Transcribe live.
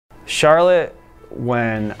Charlotte,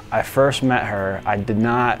 when I first met her, I did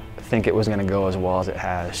not think it was going to go as well as it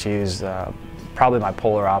has. She's probably my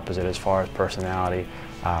polar opposite as far as personality.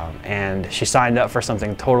 And she signed up for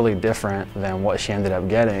something totally different than what she ended up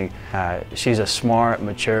getting. She's a smart,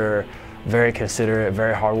 mature, very considerate,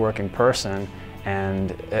 very hardworking person,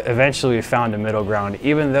 and eventually we found a middle ground.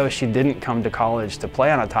 Even though she didn't come to college to play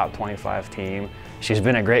on a top 25 team, she's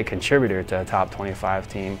been a great contributor to a top 25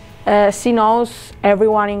 team. She knows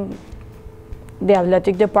everyone in the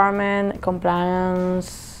athletic department,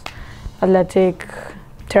 compliance, athletic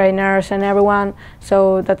trainers and everyone,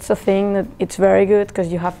 so that's a thing that it's very good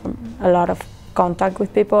because you have a lot of contact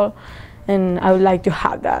with people, and I would like to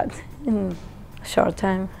have that in a short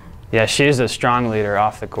time. Yeah, she's a strong leader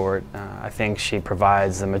off the court. I think she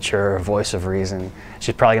provides a mature voice of reason.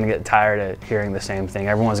 She's probably going to get tired of hearing the same thing.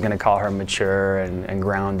 Everyone's going to call her mature and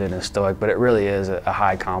grounded and stoic, but it really is a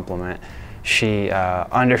high compliment. She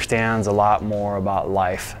understands a lot more about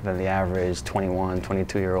life than the average 21,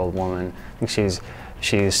 22-year-old woman. I think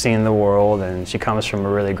she's seen the world, and she comes from a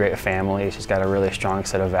really great family. She's got a really strong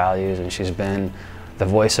set of values, and she's been the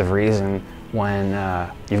voice of reason when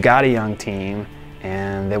you've got a young team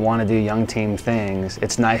and they want to do young team things.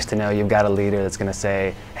 It's nice to know you've got a leader that's going to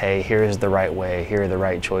say, hey, here's the right way, here are the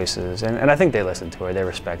right choices. And I think they listen to her, they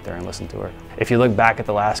respect her and listen to her. If you look back at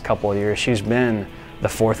the last couple of years, she's been the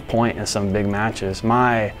fourth point in some big matches.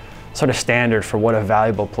 My sort of standard for what a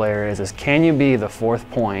valuable player is can you be the fourth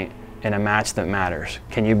point in a match that matters?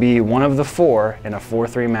 Can you be one of the four in a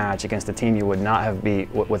 4-3 match against a team you would not have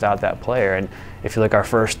beat without that player? And if you look our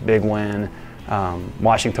first big win,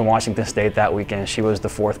 Washington State that weekend, she was the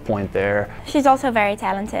fourth point there. She's also very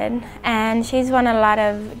talented, and she's won a lot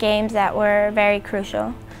of games that were very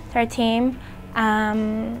crucial to our team. I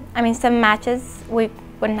mean, some matches we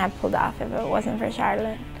wouldn't have pulled off if it wasn't for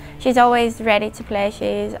Charlotte. She's always ready to play.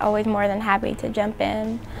 She's always more than happy to jump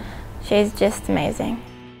in. She's just amazing.